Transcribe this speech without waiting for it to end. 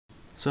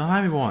So hi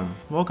everyone,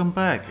 welcome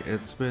back.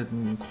 It's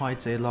been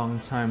quite a long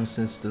time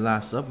since the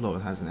last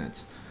upload, hasn't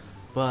it?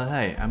 But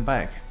hey, I'm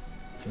back.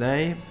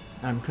 Today,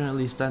 I'm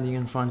currently standing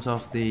in front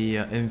of the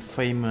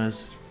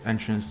infamous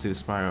entrance to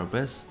Spiral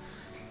Abyss.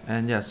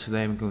 And yes,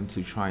 today I'm going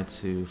to try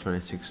to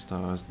 36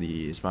 stars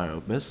the Spiral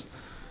Abyss.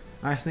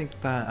 I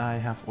think that I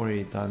have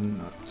already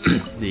done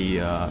the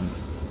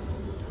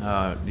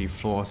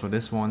floors for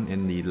this one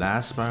in the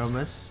last Spiral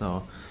Abyss,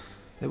 so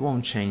it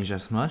won't change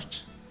as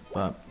much.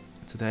 But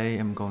today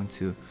I'm going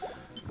to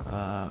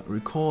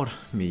record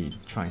me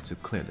trying to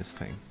clear this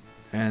thing.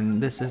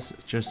 And this is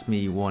just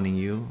me warning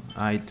you,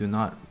 I do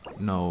not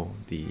know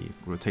the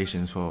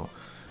rotations for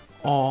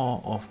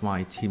all of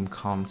my team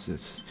comps.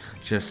 It's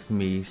just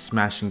me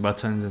smashing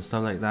buttons and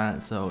stuff like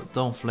that, so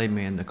don't flame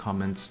me in the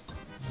comments.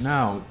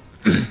 Now,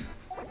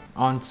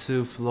 on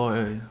to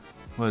floor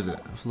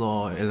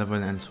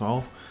 11 and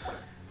 12.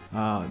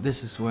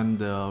 This is when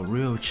the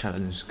real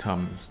challenge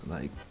comes.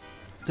 Like,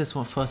 this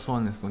first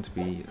one is going to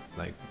be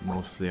like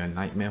mostly a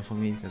nightmare for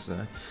me because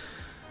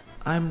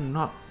I'm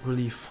not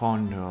really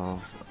fond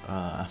of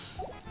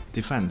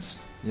defense.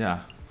 Yeah.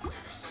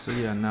 So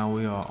yeah, now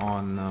we are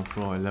on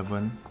floor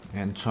 11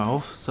 and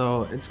 12.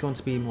 So it's going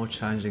to be more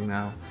challenging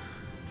now.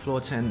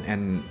 Floor 10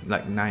 and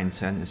like 9 and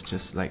 10 is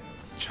just like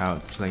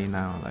child play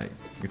now. Like,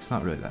 it's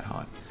not really that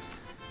hard.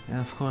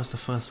 And of course, the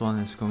first one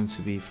is going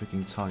to be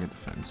freaking target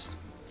defense.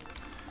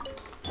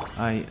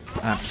 I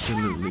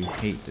absolutely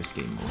hate this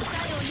game mode.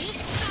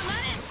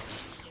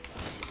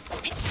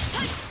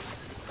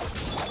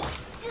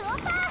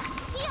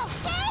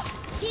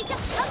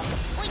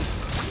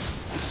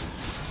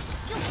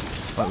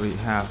 But we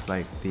have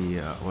like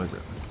the what is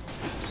it?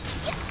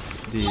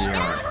 The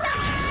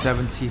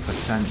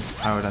 70%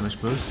 power damage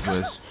boost,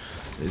 which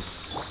is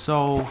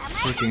so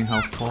freaking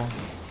helpful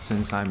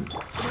since I'm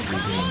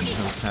using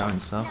hotel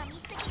and stuff.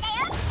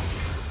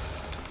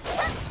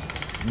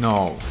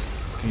 No.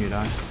 Can you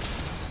die?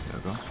 There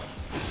we go.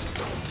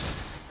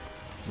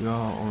 We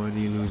are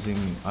already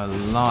losing a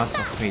lot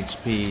of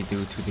HP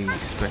due to these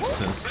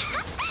specters.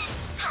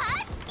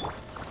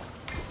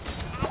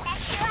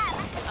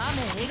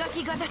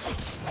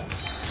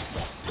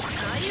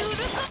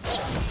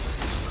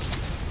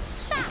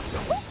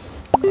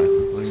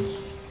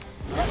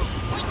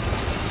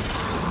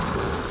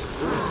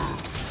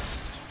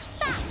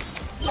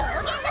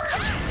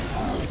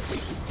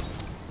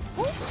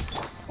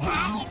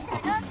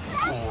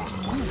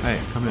 Hey,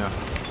 come here.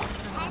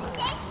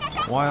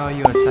 Why are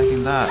you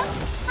attacking that?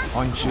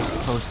 Aren't you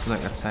supposed to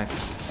like attack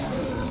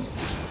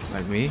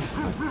like me?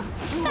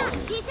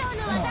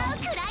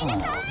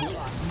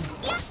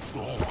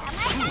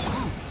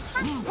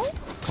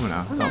 Come on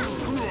now, don't.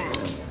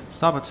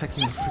 Stop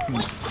attacking the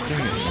freaking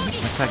thing.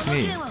 Attack me,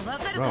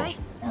 bro.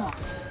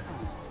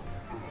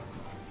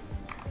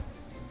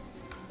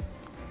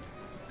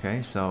 Okay,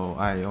 so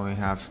I only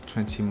have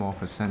 20% more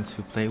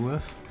to play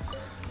with.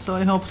 So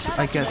I hope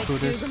I get through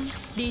this.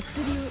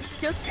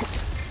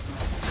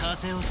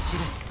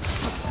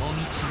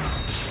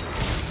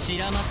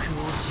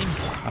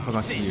 I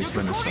forgot to use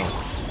Wind Assault.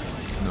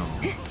 No.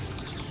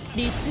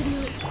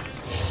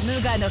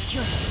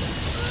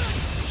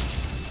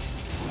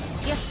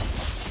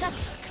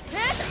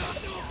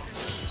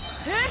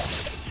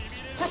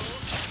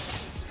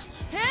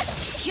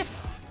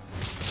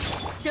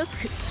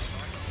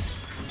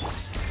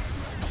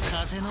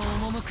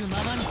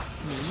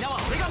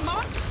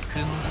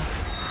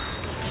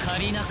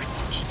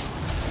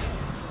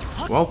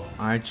 Well,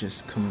 I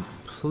just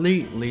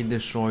completely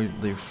destroyed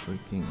the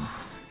freaking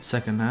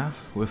second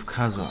half with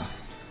Kaza.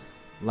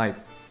 Like,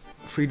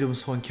 Freedom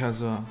Swan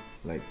Kaza,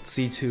 like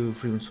C2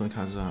 Freedom Swan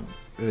Kaza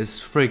is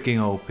freaking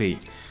OP.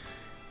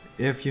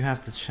 If you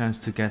have the chance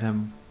to get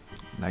him,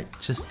 like,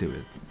 just do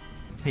it.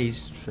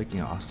 He's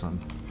freaking awesome.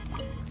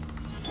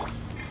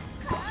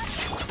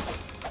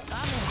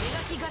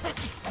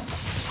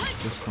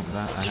 Just from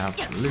that, I have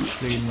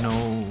literally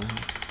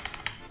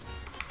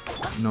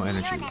no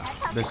energy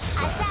left. This is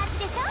bad.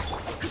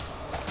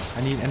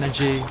 I need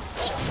energy.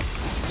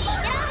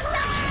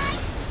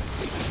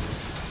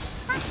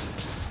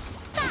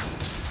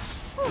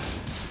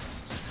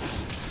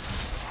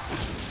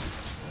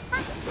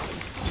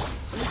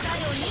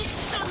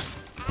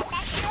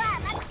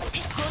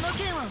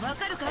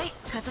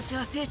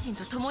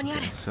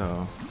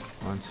 So,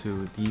 on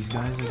to these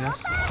guys, I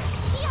guess.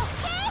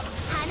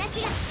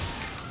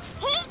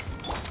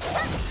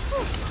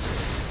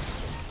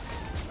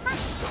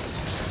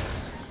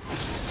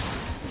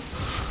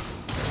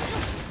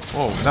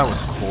 Whoa, that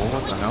was cool.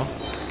 What the hell?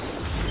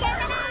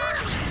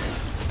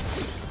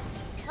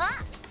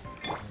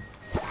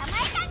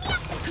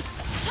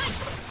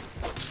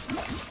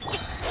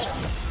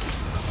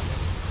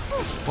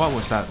 What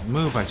was that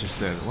move I just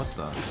did? What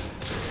the?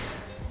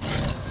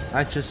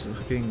 I just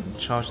freaking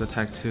charged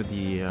attack to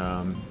the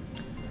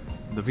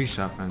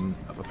V-Shop, and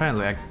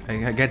apparently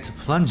I get to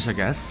plunge, I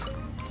guess.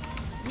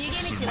 And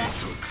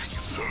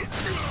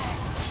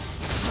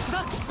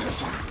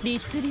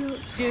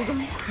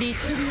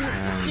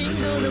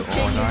you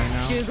all die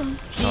now?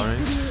 Sorry.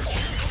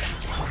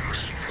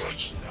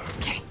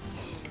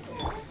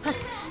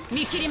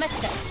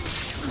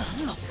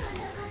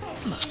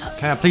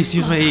 Can I please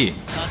use my E?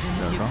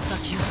 There we go.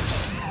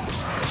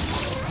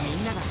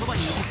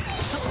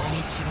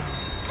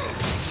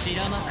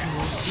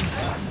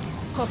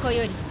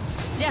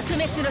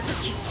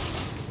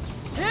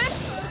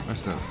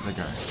 Where's the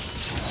guy?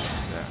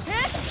 There.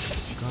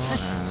 Go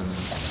and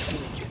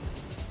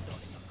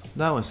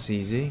that was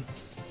easy.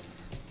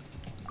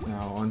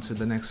 Now on to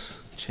the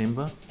next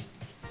chamber.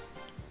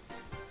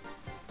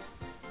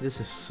 This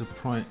is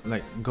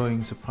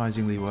going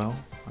surprisingly well.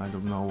 I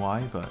don't know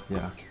why, but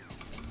yeah.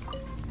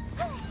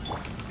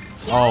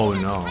 Oh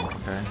no,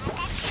 okay.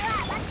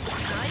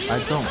 I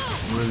don't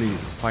really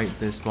fight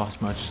this boss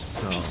much,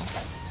 so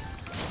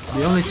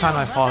the only time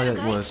I fought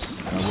it was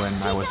when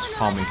I was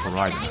farming for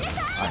Raiden,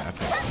 I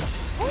think.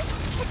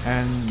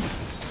 And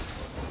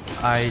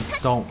I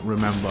don't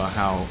remember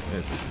how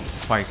it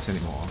fights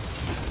anymore.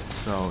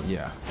 So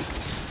yeah.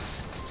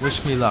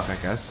 Wish me luck, I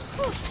guess.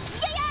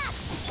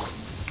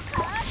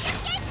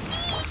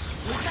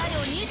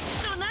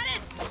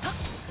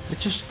 It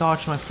just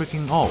dodged my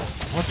freaking ult.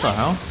 What the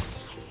hell?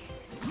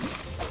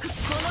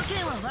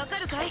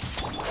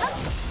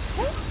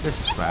 This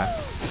is bad.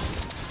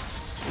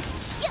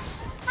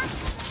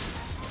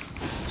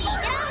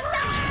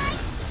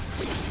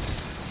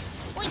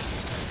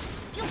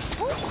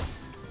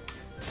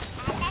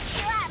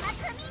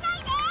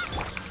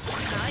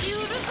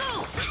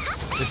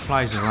 It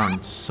flies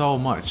around so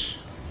much.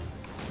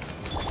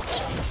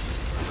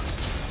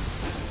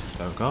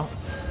 There we go.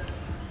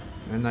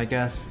 And I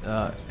guess,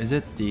 is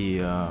it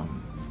the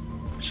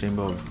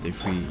chamber of the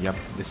 3? Yep,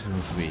 this is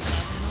the 3.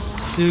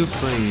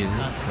 Super easy.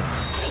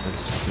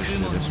 Let's just do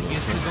this real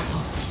quick.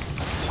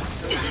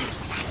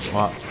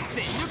 What?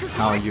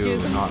 How are you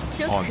not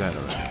all dead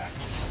already?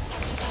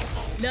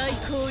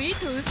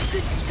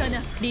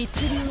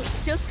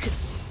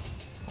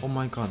 Oh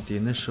my god, the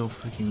initial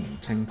freaking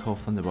Tenko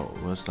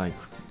Thunderbolt was like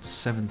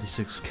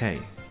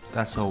 76k.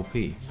 That's OP.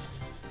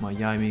 My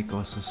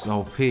Yaimiko's is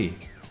OP.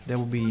 There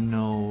will be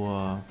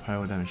no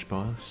pyro damage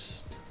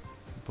bonus,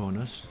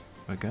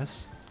 I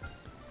guess.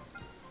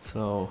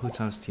 So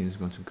Huta's team is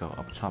going to go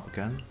up top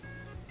again.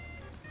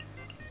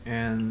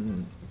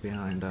 And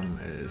behind them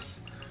is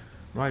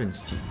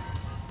Raiden's team.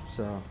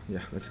 So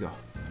yeah, let's go.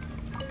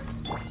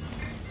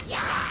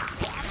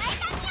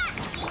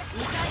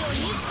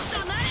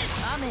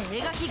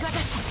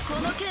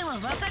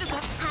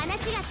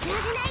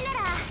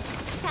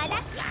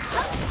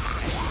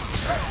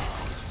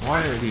 Why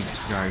are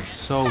these guys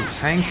so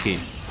tanky?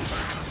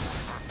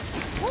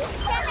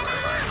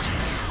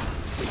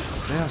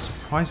 They are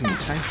surprisingly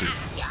tanky.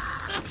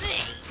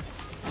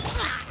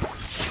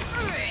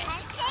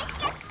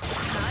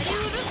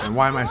 And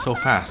why am I so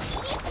fast?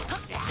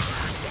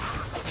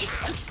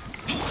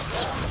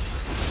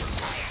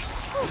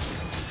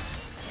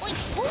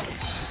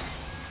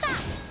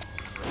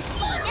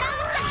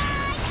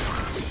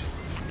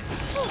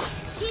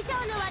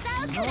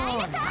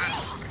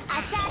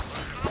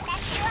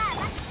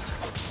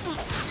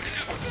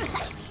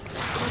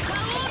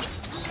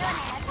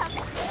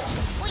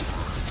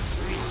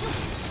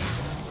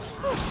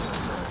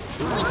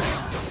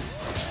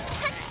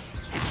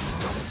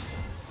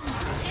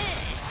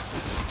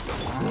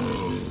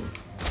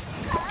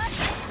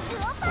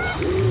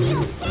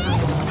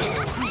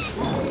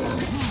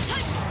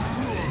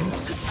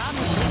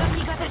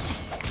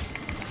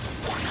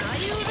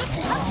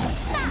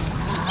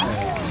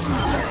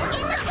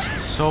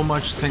 So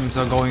much things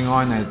are going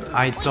on and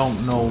I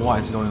don't know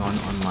what is going on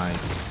my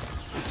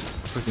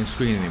freaking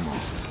screen anymore.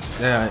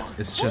 There,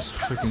 it's just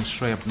freaking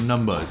straight up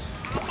numbers.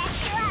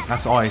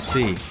 That's all I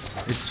see.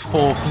 It's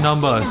full of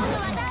numbers.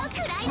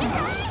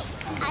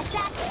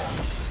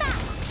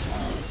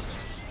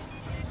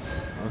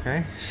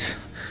 Okay,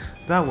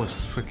 that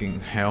was freaking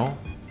hell.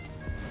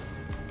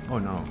 Oh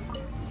no,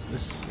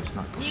 this is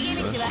not good. I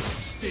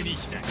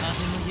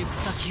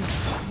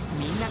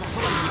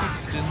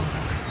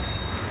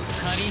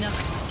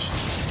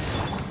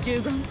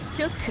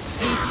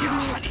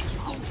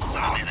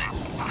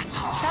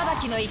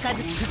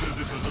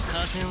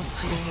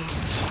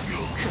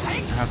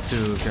have to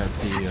get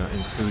the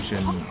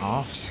infusion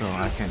off so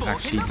I can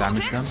actually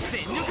damage them.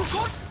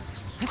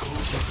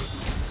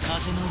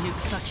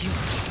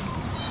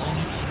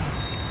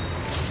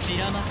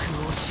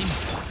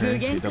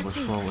 Okay, the double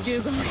scroll was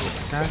a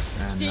success,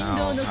 and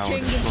now I will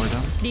destroy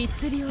them.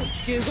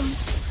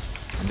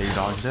 And they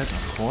dodged it,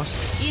 of course.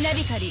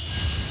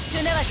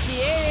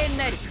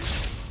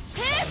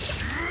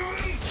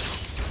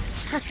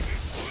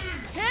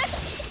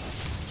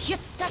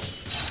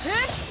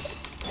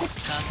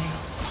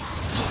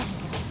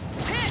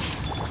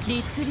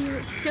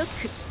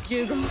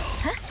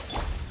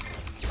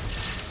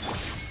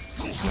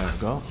 There we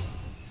go.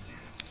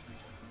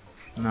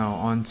 Now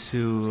on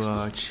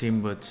to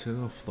chamber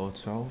 2 of floor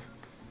 12.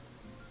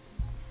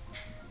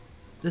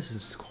 This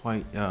is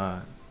quite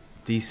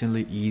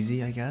decently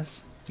easy, I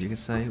guess you could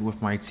say,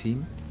 with my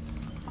team.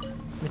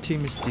 My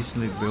team is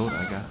decently built,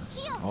 I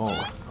guess.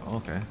 Oh,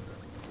 okay.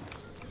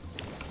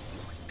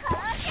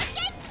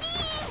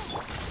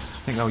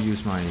 I think I'll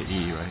use my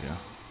E right here.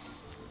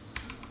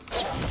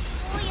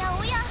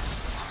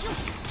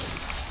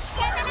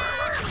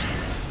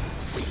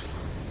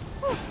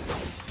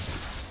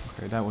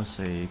 Okay, that was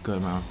a good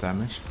amount of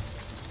damage.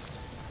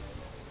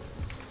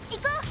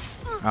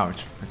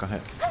 Ouch, I got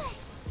hit.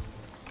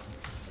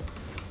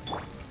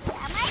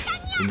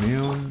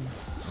 Immune,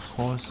 of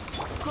course.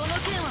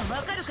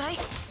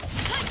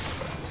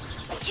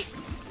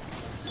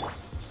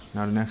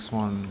 Now the next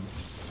one,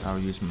 I'll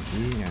use my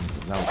E and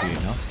that'll be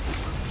enough.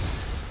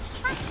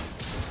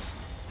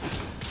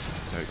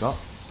 There we go.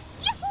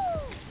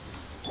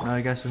 Now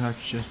I guess we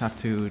just have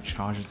to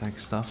charge attack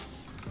stuff.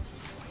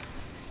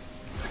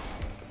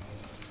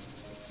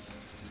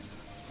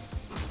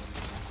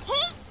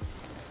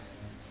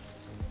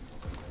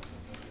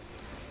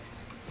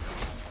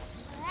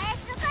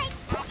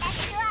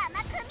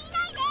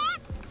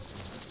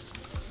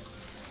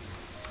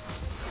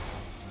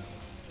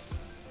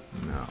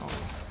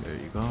 There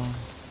you go.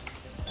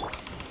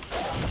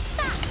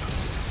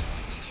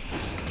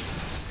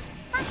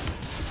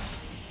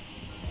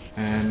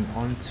 And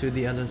on to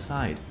the other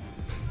side.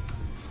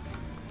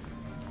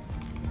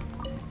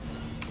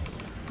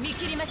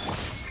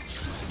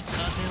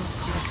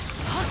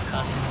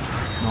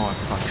 No, I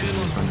forgot to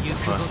use when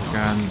it's first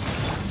again.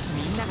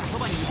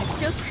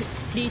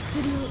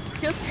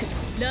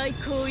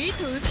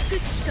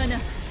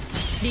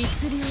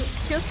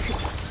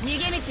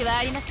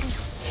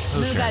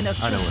 Okay,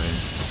 either way,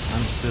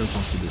 I'm still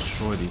going to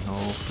destroy the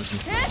whole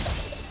freaking thing.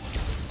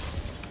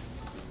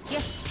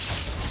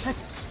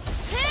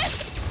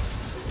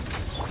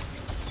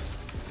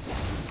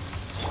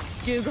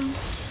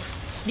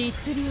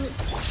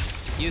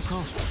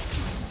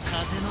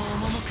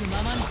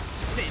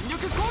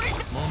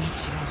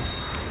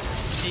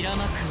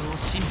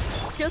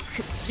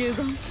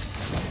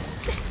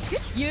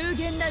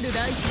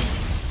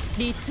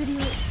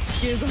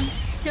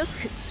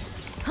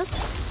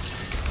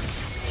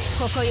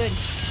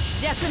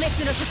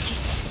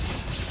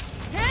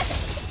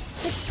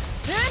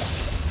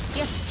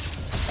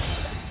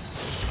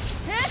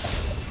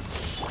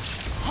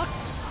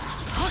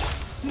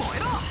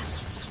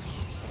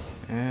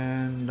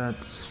 And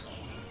that's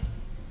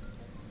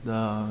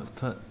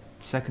the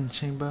second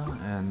chamber,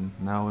 and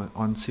now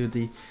on to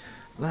the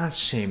last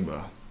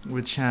chamber,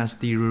 which has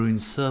the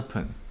ruined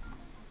serpent,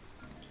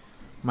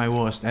 my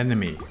worst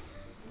enemy.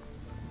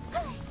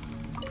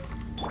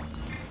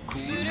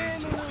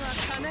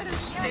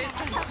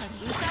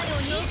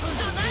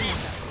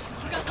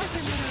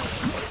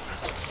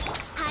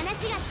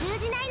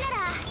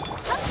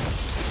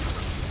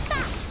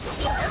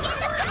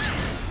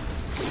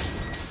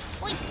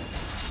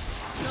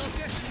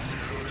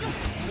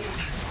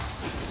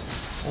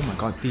 Oh my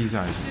god, these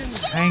are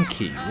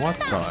tanky. What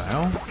the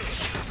hell?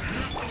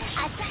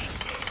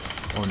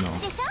 Oh no,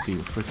 the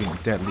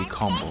freaking deadly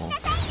combo.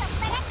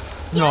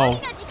 No!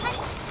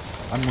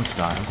 I'm going to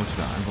die, I'm going to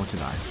die, I'm going to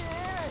die.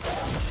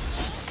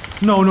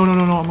 No, no, no,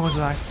 no, no, I'm going to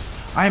die.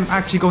 I'm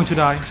actually going to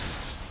die.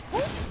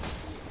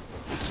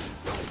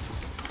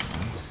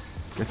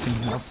 Getting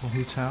help for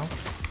hotel.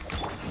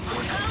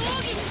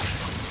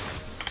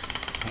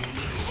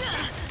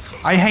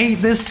 I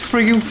hate this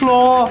freaking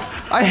floor!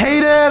 I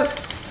hate it!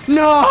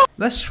 No!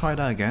 Let's try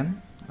that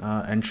again,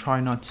 and try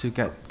not to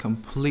get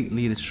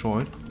completely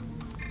destroyed.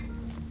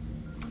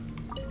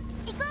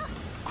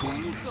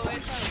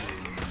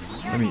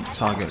 Let me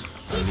target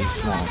at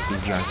least one of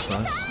these guys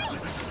first.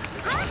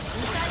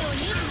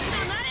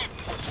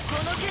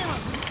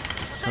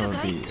 So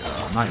the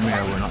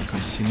nightmare will not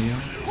continue.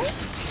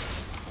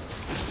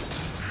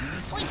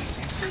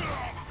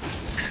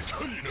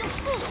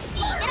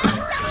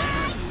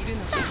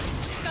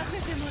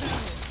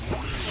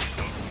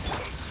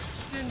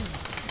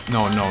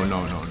 No, no,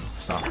 no, no, no.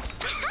 Stop.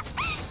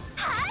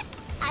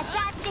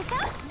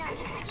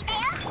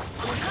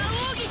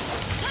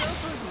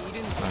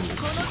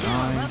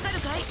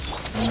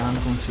 And I'm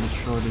going to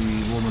destroy the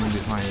woman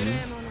behind me.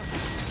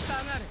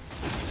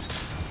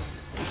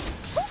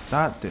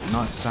 That did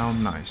not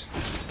sound nice.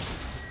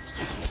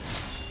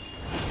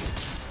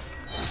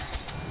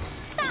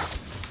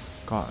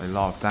 Got a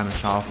lot of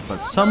damage off,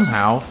 but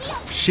somehow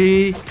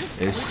she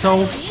is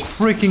so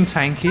freaking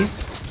tanky.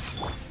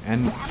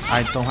 And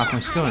I don't have my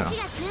skill now.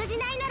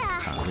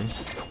 Apparently.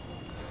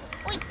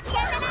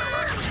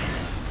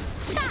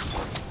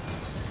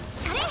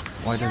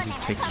 Why does it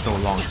take so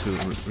long to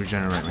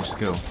regenerate my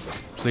skill?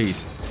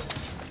 Please.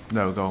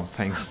 There we go.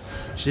 Thanks.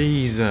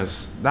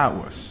 Jesus. That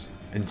was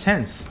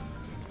intense.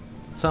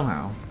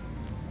 Somehow.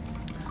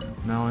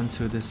 Now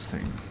into this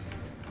thing.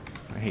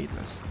 I hate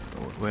this.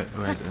 Where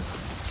is it?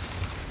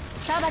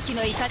 Got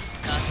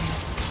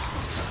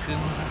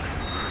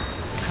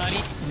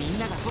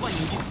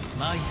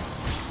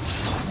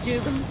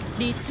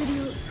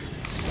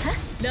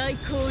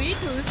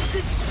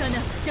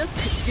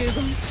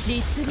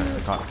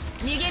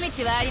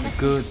a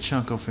good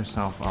chunk of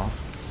yourself off.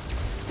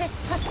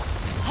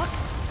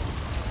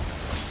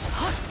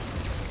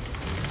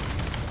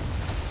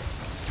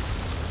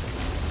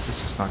 This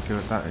is not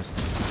good. That is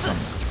some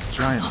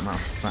giant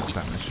amount of back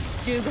damage.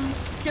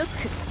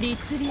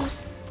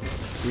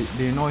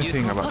 The annoying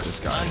thing about this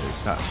guy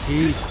is that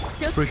he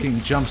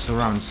freaking jumps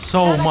around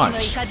so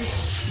much.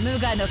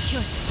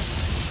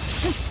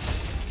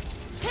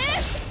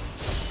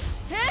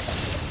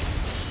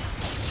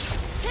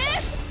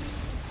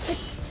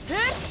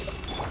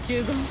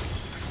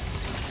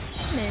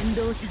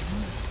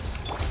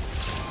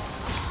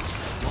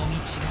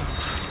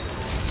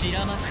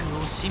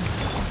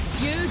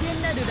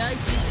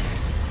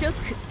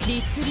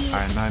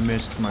 And I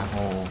missed my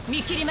whole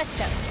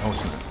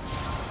ultimate.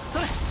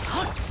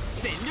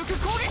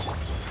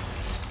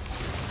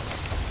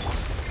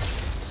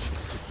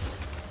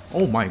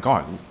 Oh my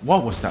god,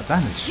 what was that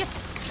damage?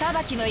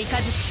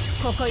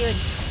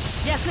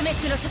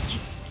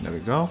 There we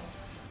go.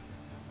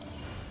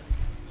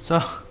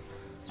 So,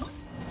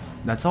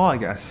 that's all I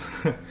guess.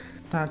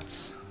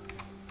 That's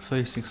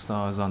 36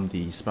 stars on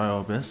the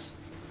Spiral Abyss.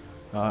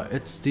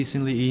 It's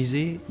decently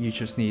easy. You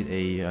just need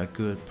a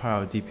good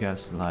power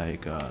DPS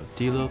like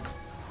Diluc,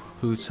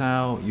 Hu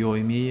Tao,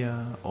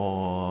 Yoimiya,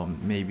 or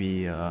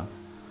maybe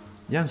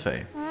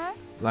Yanfei.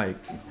 Like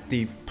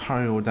the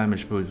power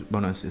damage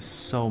bonus is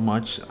so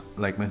much.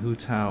 Like my Hu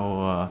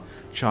Tao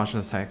charge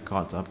attack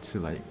got up to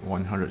like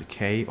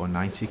 100k or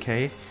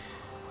 90k.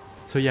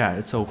 So yeah,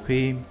 it's OP.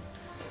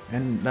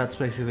 And that's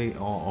basically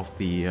all of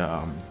the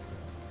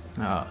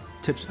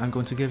tips I'm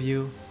going to give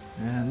you.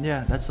 And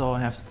yeah, that's all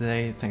I have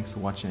today. Thanks for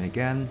watching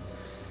again.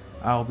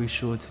 I'll be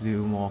sure to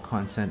do more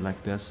content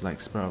like this,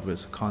 like Spiral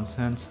Abyss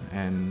content.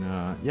 And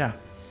yeah,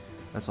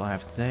 that's all I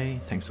have today.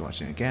 Thanks for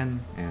watching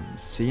again, and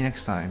see you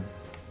next time.